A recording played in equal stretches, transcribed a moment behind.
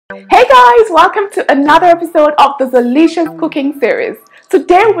Hey guys, welcome to another episode of the Zeelicious cooking series.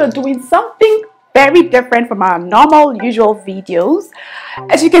 Today we're doing something very different from our normal usual videos.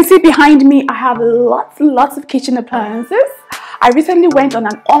 As you can see behind me, I have lots of kitchen appliances. I recently went on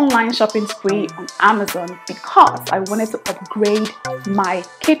an online shopping spree on Amazon because I wanted to upgrade my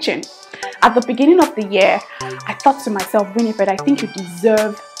kitchen. At the beginning of the year, I thought to myself, Winifred, I think you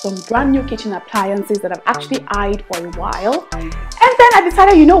deserve some brand new kitchen appliances that I've actually eyed for a while. And then I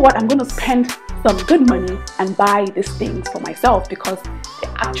decided, you know what, I'm going to spend some good money and buy these things for myself because they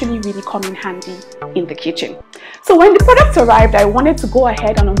actually really come in handy in the kitchen. So when the products arrived, I wanted to go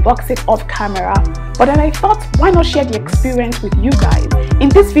ahead and unbox it off camera, but then I thought, why not share the experience with you guys? In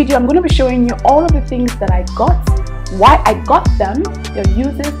this video, I'm going to be showing you all of the things that I got, why I got them, their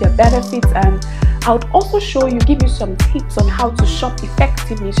uses, their benefits, and I would also give you some tips on how to shop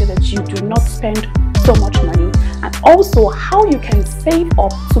effectively so that you do not spend so much money, and also how you can save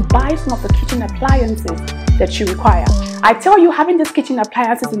up to buy some of the kitchen appliances that you require. I tell you, having these kitchen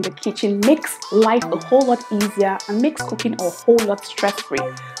appliances in the kitchen makes life a whole lot easier and makes cooking a whole lot stress-free.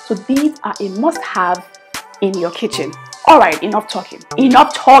 So these are a must-have in your kitchen. All right, enough talking.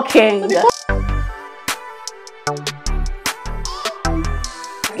 Enough talking.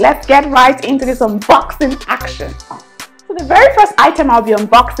 Let's get right into this unboxing action. So the very first item I'll be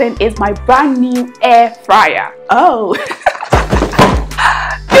unboxing is my brand new air fryer. Oh,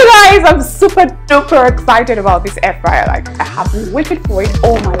 you guys, I'm super duper excited about this air fryer. Like, I have been waiting for it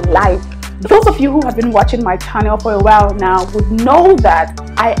all my life. Those of you who have been watching my channel for a while now would know that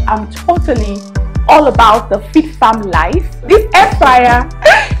I am totally all about the fit fam life. This air fryer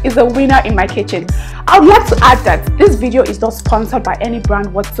is a winner in my kitchen. I would like to add that this video is not sponsored by any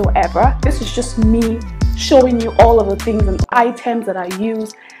brand whatsoever. This is just me showing you all of the things and items that I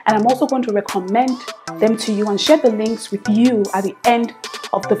use, and I'm also going to recommend them to you and share the links with you at the end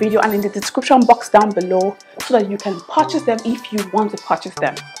of the video and in the description box down below so that you can purchase them if you want to purchase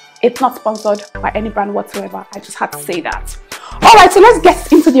them. It's not sponsored by any brand whatsoever. I just had to say that. Alright, so let's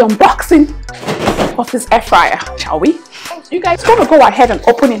get into the unboxing of this air fryer, shall we? You guys going to go ahead and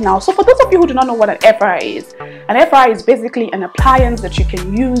open it now. So for those of you who do not know what an air fryer is basically an appliance that you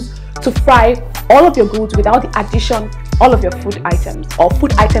can use to fry all of your goods without the addition all of your food items or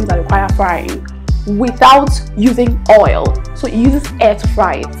food items that require frying without using oil. So it uses air to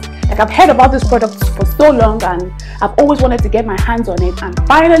fry it. Like, I've heard about this product for so long and I've always wanted to get my hands on it, and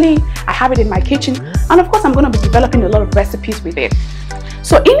finally I have it in my kitchen, and of course I'm going to be developing a lot of recipes with it.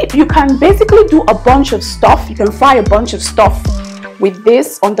 So in it you can basically do a bunch of stuff. You can fry a bunch of stuff with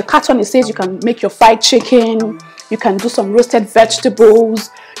this. On the carton it says you can make your fried chicken, you can do some roasted vegetables,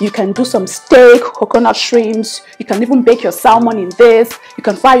 you can do some steak, coconut shrimps, you can even bake your salmon in this, you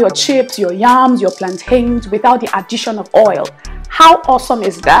can fry your chips, your yams, your plantains without the addition of oil. How awesome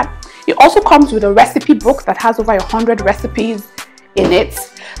is that? It also comes with a recipe book that has over 100 recipes in it.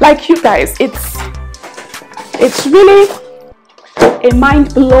 Like, you guys, it's really a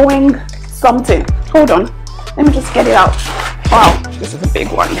mind-blowing something. Hold on, let me just get it out. Wow, this is a big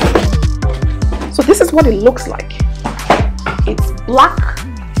one. So this is what it looks like. It's black,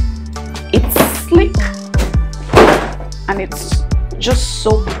 it's sleek, and it's just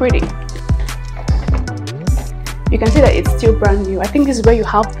so pretty. You can see that it's still brand new. I think this is where you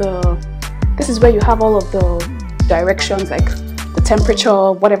have all of the directions, like the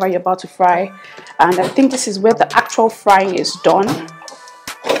temperature, whatever you're about to fry. And I think this is where the actual frying is done.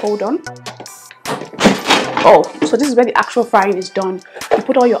 Hold on. Oh, so this is where the actual frying is done. You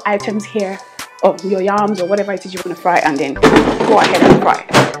put all your items here, or your yams or whatever it is you want to fry, and then go ahead and fry.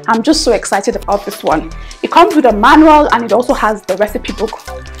 I'm just so excited about this one. It comes with a manual and it also has the recipe book,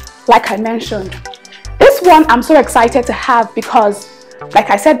 like I mentioned. This one I'm so excited to have because, like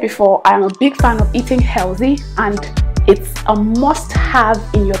I said before, I am a big fan of eating healthy, and it's a must-have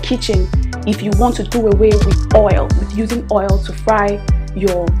in your kitchen if you want to do away with oil, with using oil to fry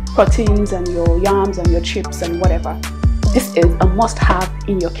your proteins and your yams and your chips and whatever. This is a must-have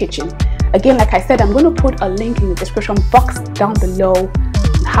in your kitchen. Again, like I said, I'm going to put a link in the description box down below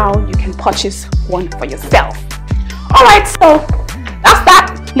on how you can purchase one for yourself. Alright, so that's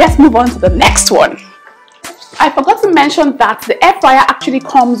that. Let's move on to the next one. I forgot to mention that the air fryer actually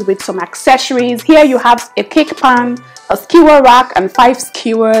comes with some accessories. Here you have a cake pan, a skewer rack and 5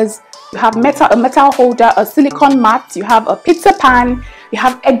 skewers. You have a metal holder, a silicone mat, you have a pizza pan, you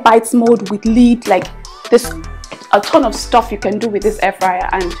have egg bites mode with lid. Like, there's a ton of stuff you can do with this air fryer,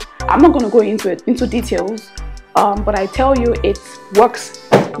 and I'm not going to go into details, but I tell you, it works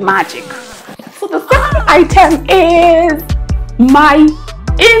magic. So the second item is my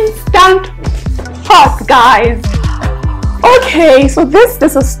instant pot, guys. Okay, so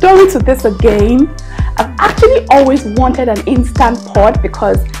there's a story to this again. I've actually always wanted an instant pot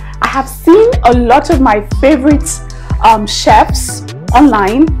because I have seen a lot of my favorite chefs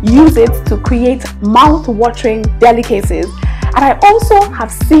online use it to create mouth-watering delicacies, and I also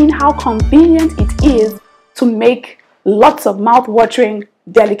have seen how convenient it is to make lots of mouth-watering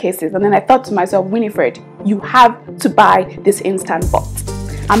delicacies. And then I thought to myself, Winifred, you have to buy this instant pot.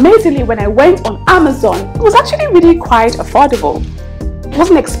 Amazingly, when I went on Amazon, it was actually really quite affordable. It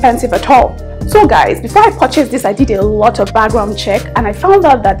wasn't expensive at all. So guys, before I purchased this, I did a lot of background check, and I found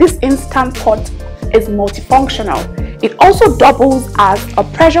out that this instant pot is multifunctional. It also doubles as a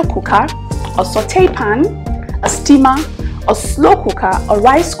pressure cooker, a saute pan, a steamer, a slow cooker, a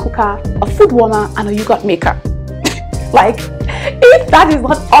rice cooker, a food warmer, and a yogurt maker. Like, if that is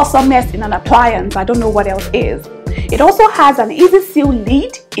not awesomeness in an appliance, I don't know what else is. It also has an easy seal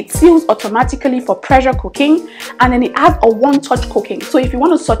lid. It seals automatically for pressure cooking, and then it has a one-touch cooking. So if you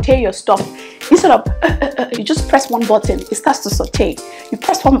want to saute your stuff, instead of you just press one button, it starts to saute. You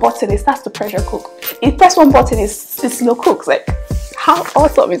press one button, it starts to pressure cook. You press one button, it slow cooks. Like, how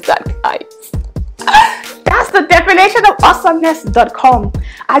awesome is that, guys? That's the definition of awesomeness.com.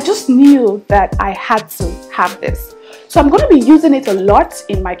 I just knew that I had to have this. So I'm going to be using it a lot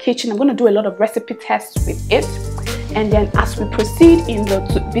in my kitchen. I'm going to do a lot of recipe tests with it. And then as we proceed in the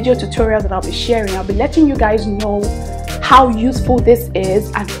video tutorials that I'll be sharing, I'll be letting you guys know how useful this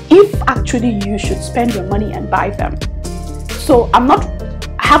is and if actually you should spend your money and buy them. So I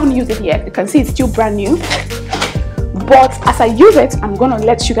haven't used it yet. You can see it's still brand new. But as I use it, I'm going to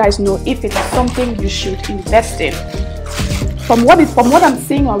let you guys know if it's something you should invest in. From what I'm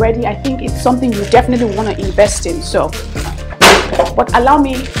seeing already, I think it's something you definitely want to invest in. So, but allow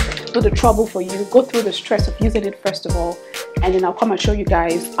me to do the trouble for you, go through the stress of using it first of all, and then I'll come and show you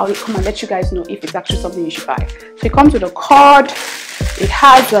guys, I'll come and let you guys know if it's actually something you should buy. So it comes with a card, it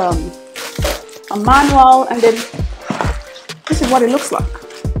has a manual, and then this is what it looks like.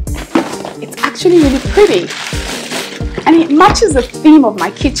 It's actually really pretty, and it matches the theme of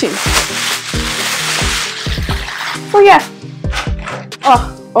my kitchen. So yeah.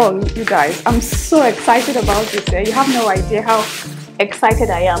 Oh, you guys, I'm so excited about this. You have no idea how excited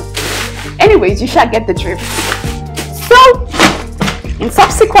I am. Anyways, you shall get the drift. So, in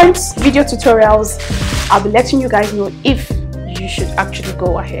subsequent video tutorials, I'll be letting you guys know if you should actually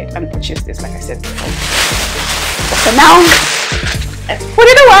go ahead and purchase this, like I said before. But for now, let's put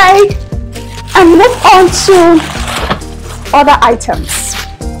it away and move on to other items.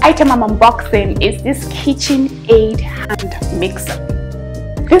 Item I'm unboxing is this KitchenAid hand mixer.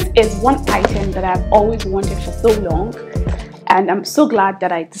 This is one item that I've always wanted for so long, and I'm so glad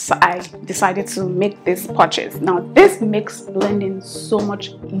that I decided to make this purchase. Now this makes blending so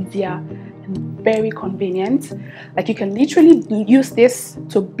much easier and very convenient. Like, you can literally use this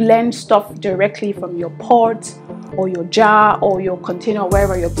to blend stuff directly from your pot or your jar or your container,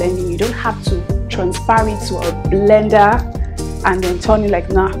 wherever you're blending. You don't have to transfer it to a blender and then turn it like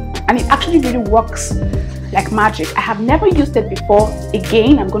nah. And it actually really works like magic. I have never used it before.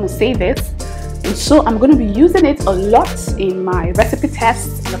 Again, I'm going to say this, and so I'm going to be using it a lot in my recipe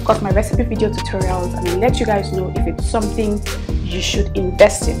tests and of course my recipe video tutorials, and I'll let you guys know if it's something you should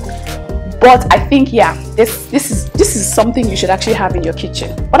invest in. But I think, yeah, this is something you should actually have in your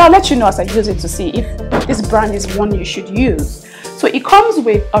kitchen. But I'll let you know as I use it to see if this brand is one you should use. So it comes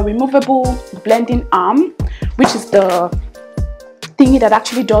with a removable blending arm, which is the thingy that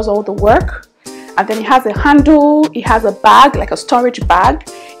actually does all the work. And then it has a handle, it has a bag, like a storage bag.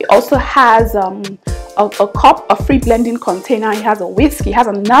 It also has a cup, a free blending container. It has a whisk, it has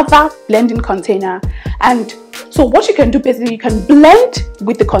another blending container. And so what you can do, basically, you can blend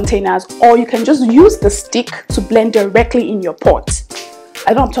with the containers, or you can just use the stick to blend directly in your pot.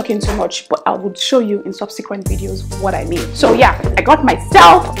 I know I'm talking too much, but I would show you in subsequent videos what I mean. So yeah, I got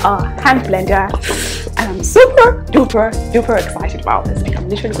myself a hand blender, and I'm super duper excited about this. Like, I'm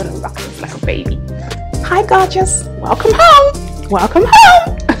literally gonna rock this like a baby. Hi gorgeous, welcome home, welcome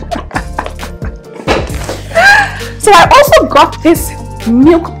home. So I also got these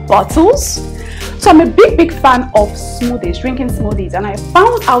milk bottles. So I'm a big fan of smoothies, drinking smoothies, and I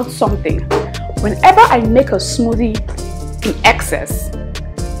found out something. Whenever I make a smoothie in excess,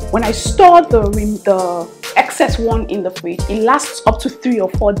 when I store the excess one in the fridge, it lasts up to 3 or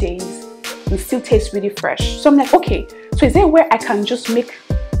 4 days and still tastes really fresh. So I'm like, okay, so is there a way I can just make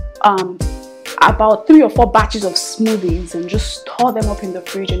about 3 or 4 batches of smoothies and just store them up in the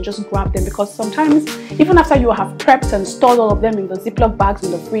fridge and just grab them, because sometimes even after you have prepped and stored all of them in the Ziploc bags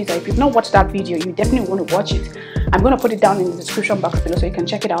in the freezer, if you've not watched that video, you definitely want to watch it. I'm going to put it down in the description box below so you can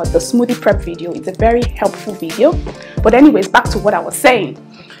check it out. The smoothie prep video, it's a very helpful video. But anyways, back to what I was saying.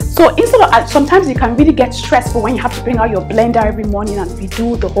 So instead of, sometimes you can really get stressful when you have to bring out your blender every morning and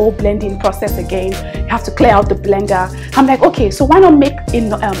redo the whole blending process again. You have to clear out the blender. I'm like, okay, so why not make a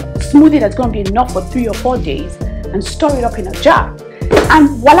smoothie that's going to be enough for 3 or 4 days and store it up in a jar? And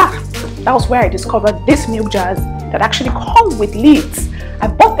voila, that was where I discovered these milk jars that actually come with lids. I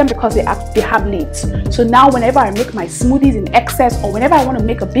bought them because they have lids. So now whenever I make my smoothies in excess, or whenever I want to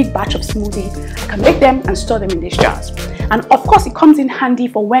make a big batch of smoothie, I can make them and store them in these jars. And of course, it comes in handy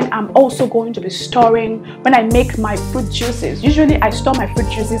for when I'm also going to be storing, when I make my fruit juices. Usually I store my fruit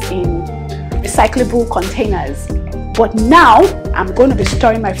juices in recyclable containers. But now I'm going to be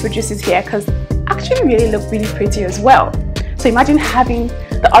storing my fruit juices here because they actually really look really pretty as well. So imagine having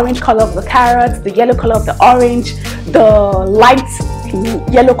the orange color of the carrots, the yellow color of the orange, the light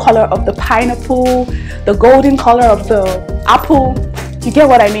yellow color of the pineapple, the golden color of the apple. You get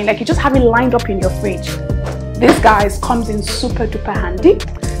what I mean? Like, you just have it lined up in your fridge. This, guys, comes in super duper handy,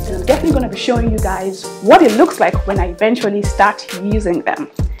 and I'm definitely going to be showing you guys what it looks like when I eventually start using them.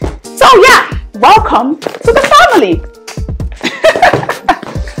 So yeah, welcome to the family.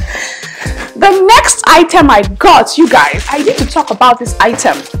 The next item I got, you guys, I need to talk about this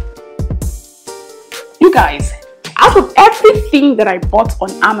item. You guys, out of everything that I bought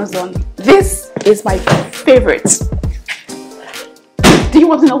on Amazon, this is my favorite. Do you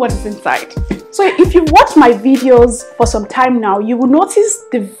want to know what is inside? So if you watch my videos for some time now, you will notice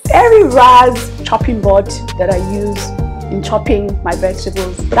the very rare chopping board that I use in chopping my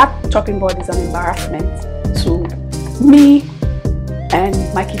vegetables. That chopping board is an embarrassment to me and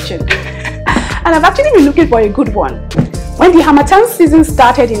my kitchen. And I've actually been looking for a good one. When the Harmattan season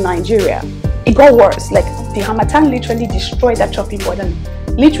started in Nigeria, it got worse. Like, the Harmattan literally destroyed that chopping board and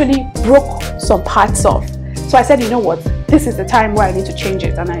literally broke some parts off. So I said, you know what, this is the time where I need to change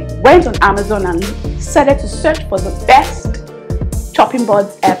it. And I went on Amazon and started to search for the best chopping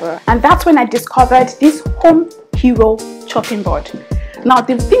boards ever. And that's when I discovered this Home Hero chopping board. Now,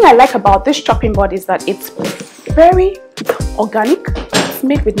 the thing I like about this chopping board is that it's very organic. It's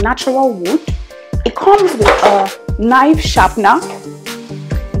made with natural wood. It comes with a knife sharpener.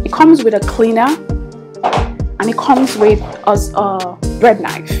 It comes with a cleaner. And it comes with a bread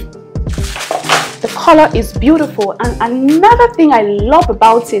knife. The color is beautiful, and another thing I love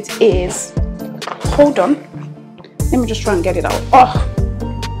about it is, hold on, let me just try and get it out. Oh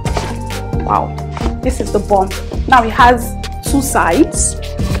wow, this is the bomb. Now it has 2 sides.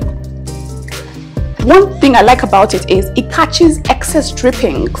 One thing I like about it is it catches excess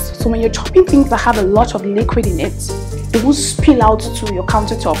drippings. So when you're chopping things that have a lot of liquid in it, it will spill out to your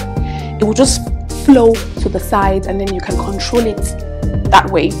countertop. It will just flow to the sides, and then you can control it that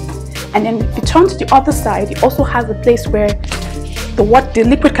way. And then if you turn to the other side, it also has a place where the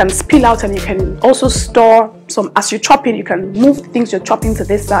liquid can spill out, and you can also store some. As you're chopping, you can move the things you're chopping to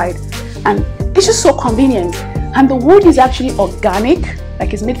this side, and it's just so convenient. And the wood is actually organic,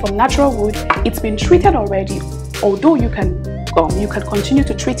 like it's made from natural wood. It's been treated already, although you can continue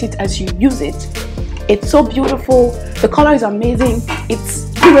to treat it as you use it. It's so beautiful. The color is amazing. It's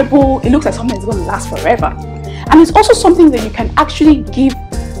durable. It looks like something that's going to last forever. And it's also something that you can actually give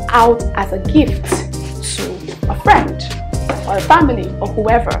out as a gift to a friend or a family or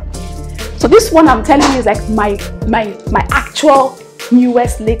whoever. So this one, I'm telling you, is like my actual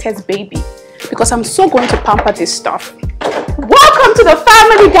newest, latest baby, because I'm so going to pamper this stuff. Welcome to the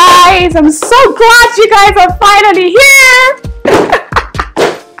family, guys. I'm so glad you guys are finally here.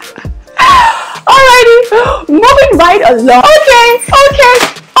 Alrighty, moving right along. Okay,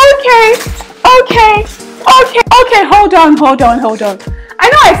 hold on. I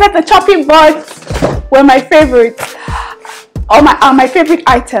know I said the chopping boards were my favorite, or my favorite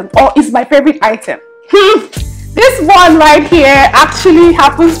item, or is my favorite item. This one right here actually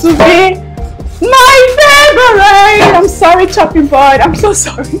happens to be my favorite. I'm sorry, chopping board. I'm so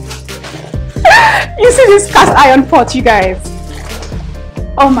sorry. You see this cast iron pot, you guys?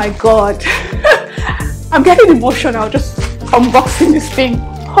 Oh my god. I'm getting emotional just unboxing this thing.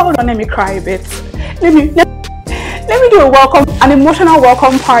 Hold on, let me cry a bit. Let me do an emotional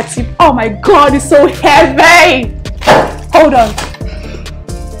welcome party. Oh my god, it's so heavy. Hold on.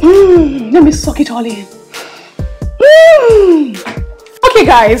 Let me suck it all in. Okay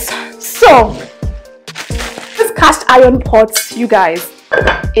guys, so this cast iron pot, you guys,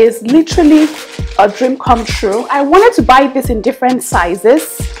 is literally a dream come true. I wanted to buy this in different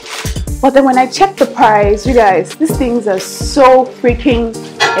sizes, But then when I checked the price, you guys, these things are so freaking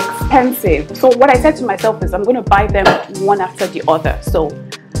expensive. So what I said to myself is I'm going to buy them one after the other. So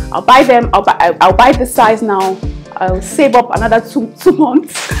I'll buy them, I'll buy this size now, I'll save up another two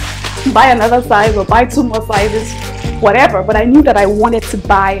months, buy another size or buy 2 more sizes, whatever. But I knew that I wanted to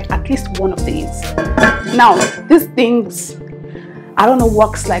buy at least one of these. Now these things, I don't know,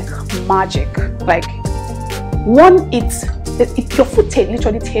 works like magic. Like, one, your food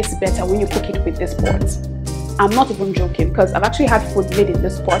literally tastes better when you cook it with this pot. I'm not even joking, because I've actually had food made in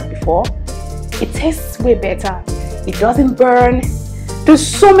this pot before. It tastes way better. It doesn't burn. There's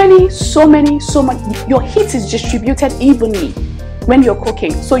so much. Your heat is distributed evenly when you're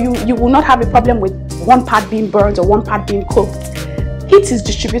cooking, so you will not have a problem with one part being burnt or one part being cooked. Heat is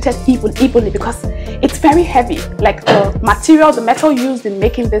distributed evenly because it's very heavy. Like the material, the metal used in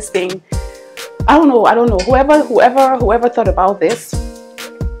making this thing, I don't know. Whoever thought about this,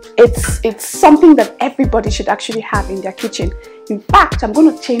 it's something that everybody should actually have in their kitchen. In fact, I'm going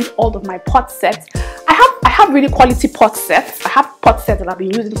to change all of my pot sets. I have really quality pot sets. I have pot sets that I've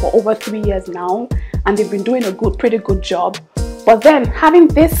been using for over 3 years now, and they've been doing a pretty good job. But then having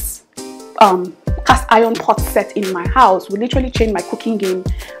this cast iron pot set in my house will literally change my cooking game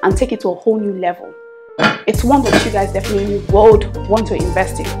and take it to a whole new level. It's one that you guys definitely would want to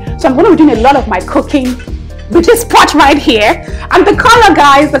invest in. So I'm going to be doing a lot of my cooking with this pot right here. And the color,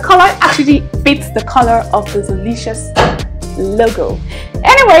 guys, the color actually fits the color of the Zeelicious logo.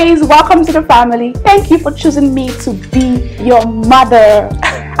 Anyways, welcome to the family. Thank you for choosing me to be your mother.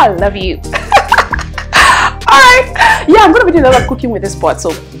 I love you. Alright, yeah, I'm going to be doing a lot of cooking with this pot,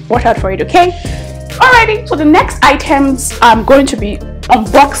 so watch out for it, okay? Alrighty, so the next items I'm going to be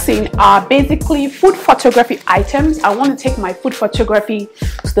unboxing are basically food photography items. I want to take my food photography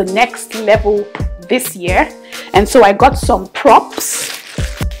to the next level this year, and so I got some props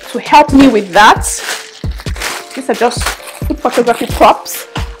to help me with that. These are just food photography props.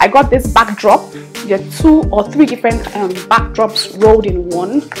 I got this backdrop. There are 2 or 3 different backdrops rolled in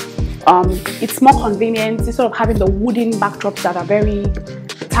one. It's more convenient instead of having the wooden backdrops that are very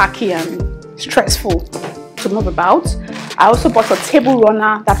tacky and stressful to move about. I also bought a table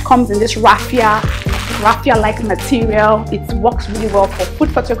runner that comes in this raffia-like material. It works really well for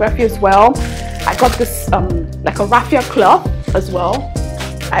food photography as well. I got this like a raffia cloth as well.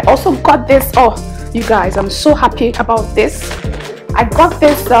 I also got this, oh you guys, I'm so happy about this. I got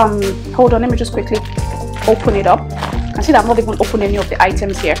this, hold on, let me just quickly open it up. You can see that I'm not even opening any of the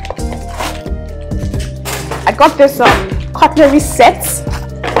items here. I got this cutlery set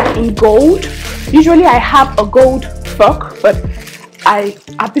in gold. Usually I have a gold fork, but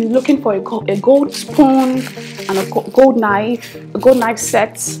I've been looking for a gold spoon and a gold knife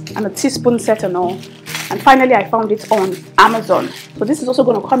set and a teaspoon set and all. And finally I found it on Amazon. So this is also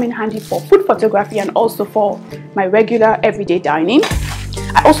going to come in handy for food photography and also for my regular everyday dining.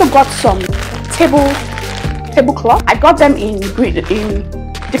 I also got some tablecloth. I got them in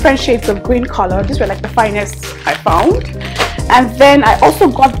different shades of green color. These were like the finest I found. And then I also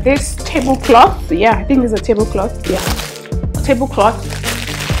got this tablecloth. Yeah, I think this is a tablecloth. Yeah, a tablecloth.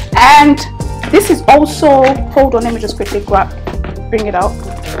 And this is also, hold on, let me just quickly bring it out.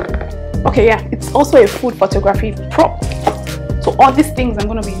 Okay, yeah, it's also a food photography prop. So all these things, I'm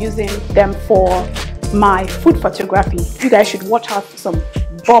going to be using them for my food photography. You guys should watch out for some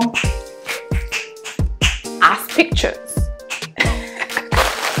bump ass pictures.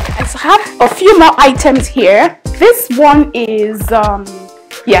 I have a few more items here. This one is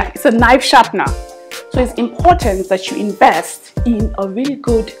yeah, it's a knife sharpener. So it's important that you invest in a really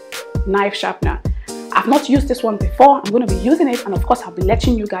good knife sharpener. I've not used this one before. I'm going to be using it, and of course I'll be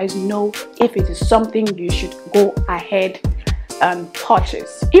letting you guys know if it is something you should go ahead and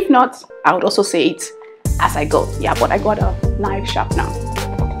purchase. If not, I would also say it as I go. Yeah, but I got a knife sharpener.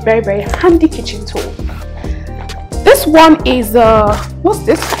 Very handy kitchen tool. This one is what's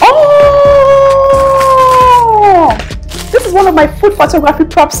this? Oh, this is one of my food photography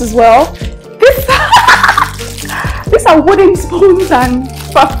props as well. These are wooden spoons and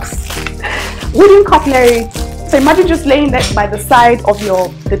forks, wooden cutlery. So imagine just laying that by the side of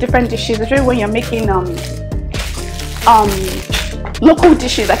the different dishes, especially when you're making local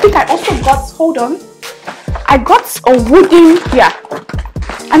dishes. I think I also got, hold on, I got a wooden, yeah,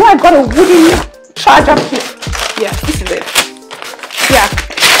 I know I got a wooden charger plate. Yeah, this is it.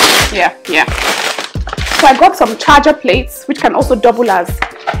 Yeah. So I got some charger plates, which can also double as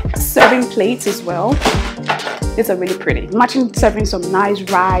serving plates as well. These are really pretty. Imagine serving some nice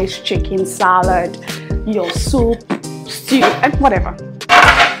rice, chicken, salad, your soup, stew, and whatever.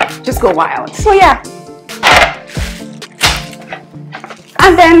 Just go wild. So yeah.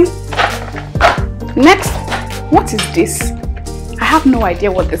 And then Next, what is this? I have no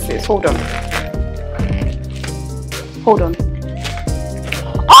idea what this is. Hold on. Hold on.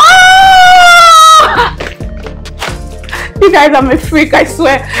 Oh! You guys, I'm a freak, I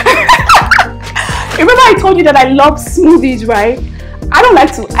swear. Remember I told you that I love smoothies, right? I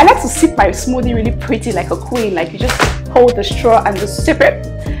like to sip my smoothie really pretty, like a queen. Like you just hold the straw and just sip it.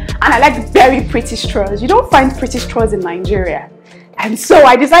 And I like very pretty straws. You don't find pretty straws in Nigeria. And so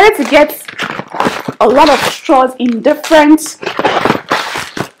I decided to get a lot of straws in different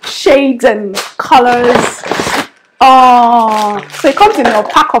shades and colors. So it comes in a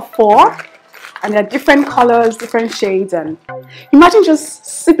pack of 4. And there are different colors, different shades, and imagine just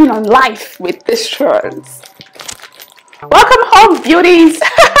sipping on life with these straws. Welcome home, beauties.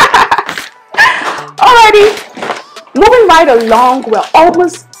 Alrighty, moving right along, we're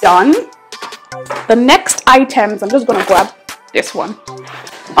almost done. The next items, I'm just gonna grab this one.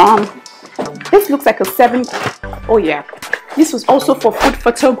 This looks like a 7. Oh yeah, this was also for food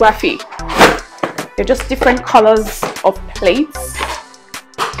photography. They're just different colors of plates.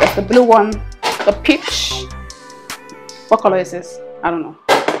 There's the blue one, the peach. What color is this? I don't know.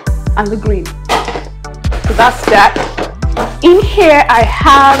 And the green. So that's that. In here I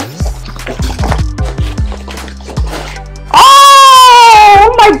have,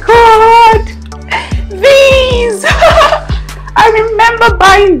 oh my god, these. I remember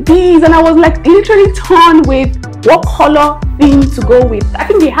buying these and I was like literally torn with what color theme to go with. I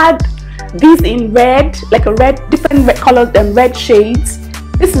think they had these in red, like a red, different red colors and red shades.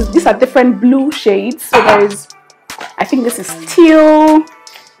 These are different blue shades. So there is, I think this is teal,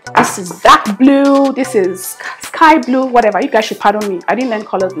 this is dark blue, this is sky blue, whatever. You guys should pardon me, I didn't learn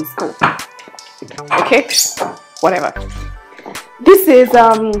colors in school. Okay, whatever. This is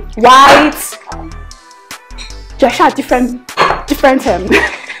white. Just different different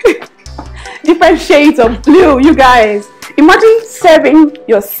shades of blue. You guys, imagine serving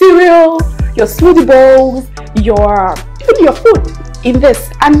your cereal, your smoothie bowls, even your food in this.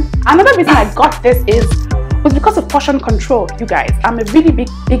 And another reason I got this was because of portion control. You guys, I'm a really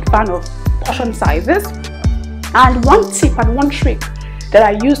big fan of portion sizes, and one tip and one trick that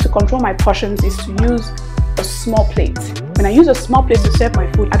I use to control my portions is to use a small plate. When I use a small plate to serve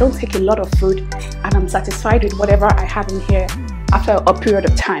my food, I don't take a lot of food and I'm satisfied with whatever I have in here after a period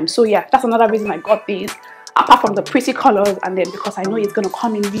of time. So yeah, that's another reason I got these, apart from the pretty colors, and then because I know it's going to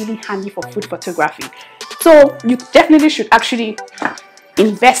come in really handy for food photography. So you definitely should actually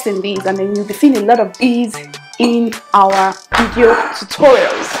invest in these, and then you'll be seeing a lot of these in our video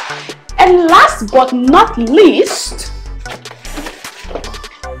tutorials. And last but not least,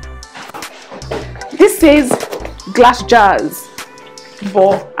 this is glass jars.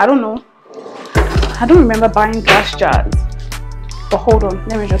 But I don't know, I don't remember buying glass jars. But hold on,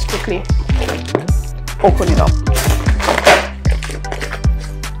 let me just quickly open it up.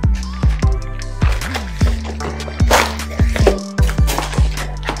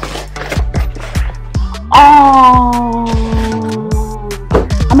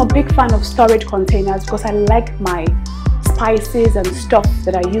 I'm a big fan of storage containers because I like my spices and stuff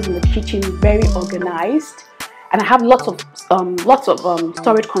that I use in the kitchen very organized, and I have lots of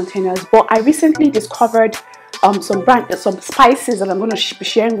storage containers. But I recently discovered some spices that I'm going to be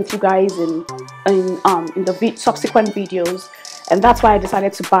sharing with you guys in the subsequent videos, and that's why I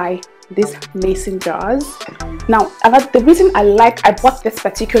decided to buy these mason jars. Now, the reason I bought this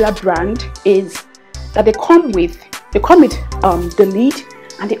particular brand is that they come with the lid,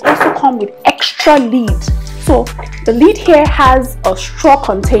 and they also come with extra lids. So the lid here has a straw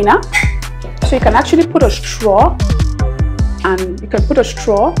container, so you can actually put a straw, and you can put a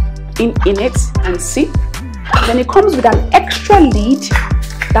straw in it and sip. Then it comes with an extra lid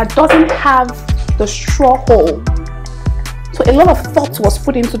that doesn't have the straw hole. So a lot of thought was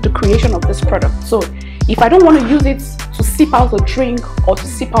put into the creation of this product. So if I don't want to use it to sip out a drink or to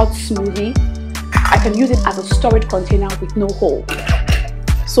sip out smoothie, I can use it as a storage container with no hole.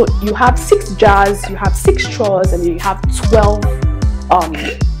 So you have 6 jars, you have 6 straws, and you have 12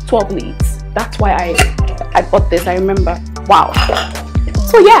 lids. That's why I bought this, I remember. Wow.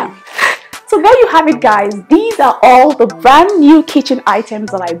 So yeah, so there you have it, guys. These are all the brand new kitchen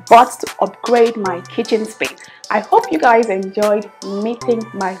items that I bought to upgrade my kitchen space. I hope you guys enjoyed meeting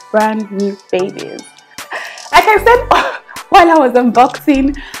my brand new babies. Like I said while I was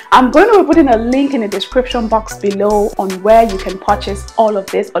unboxing, I'm going to be putting a link in the description box below on where you can purchase all of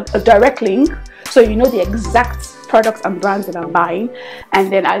this, a direct link, so you know the exact products and brands that I'm buying.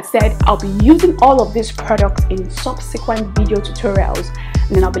 And then I said I'll be using all of these products in subsequent video tutorials,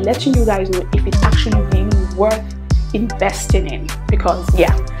 and then I'll be letting you guys know if it's actually really worth investing in, because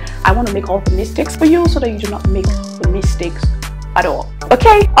yeah, I want to make all the mistakes for you so that you do not make the mistakes at all.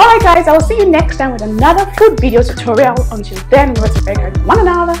 Okay, alright guys, I will see you next time with another food video tutorial. Until then, remember to take care of one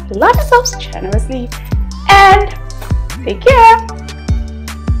another, love yourselves generously, and take care.